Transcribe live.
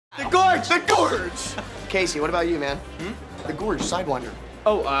The gorge! The gorge! Casey, what about you, man? The gorge, Sidewinder.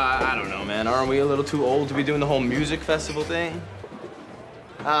 Oh, I don't know, man. Aren't we a little too old to be doing the whole music festival thing?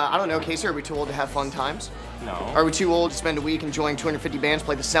 I don't know, Casey. Are we too old to have fun times? No. Are we too old to spend a week enjoying 250 bands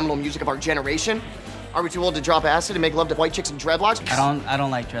play the seminal music of our generation? Are we too old to drop acid and make love to white chicks and dreadlocks? I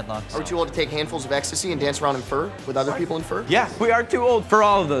don't like dreadlocks. Are we too old to take handfuls of ecstasy and dance around in fur with other people in fur? Yeah, we are too old for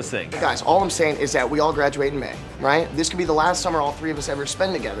all of those things. Guys, all I'm saying is that we all graduate in May, right? This could be the last summer all three of us ever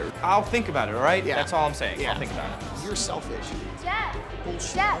spend together. I'll think about it, all right? Yeah. That's all I'm saying. Yeah. I'll think about it. You're selfish. Jeff!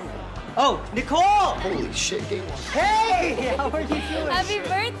 Bullshit. Jeff! Oh, Nicole! Holy shit, game one. Hey! How are you doing? Happy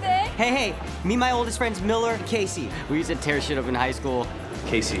birthday! Hey, meet my oldest friends, Miller and Casey. We used to tear shit up in high school.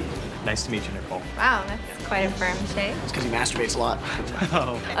 Casey, nice to meet you, Nicole. Wow, that's quite a firm shake. It's because he masturbates a lot.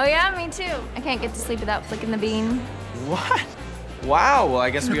 Oh. Oh yeah, me too. I can't get to sleep without flicking the bean. What? Wow, well, I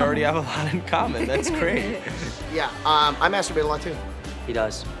guess we already have a lot in common. That's great. Yeah, I masturbate a lot too. He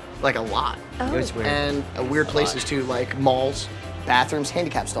does. Like a lot. Oh. It's weird. And weird places too, like malls, bathrooms,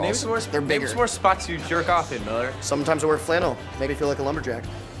 handicap stalls. Maybe some They're more, bigger. some more spots you jerk off in, Miller. Sometimes I wear flannel. Make me feel like a lumberjack.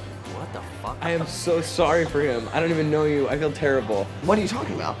 What the fuck? I am so sorry for him. I don't even know you. I feel terrible. What are you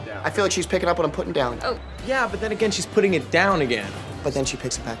talking about? Yeah. I feel like she's picking up what I'm putting down. Oh. Yeah, but then again, she's putting it down again. But then she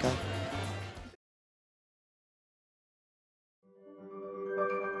picks it back up.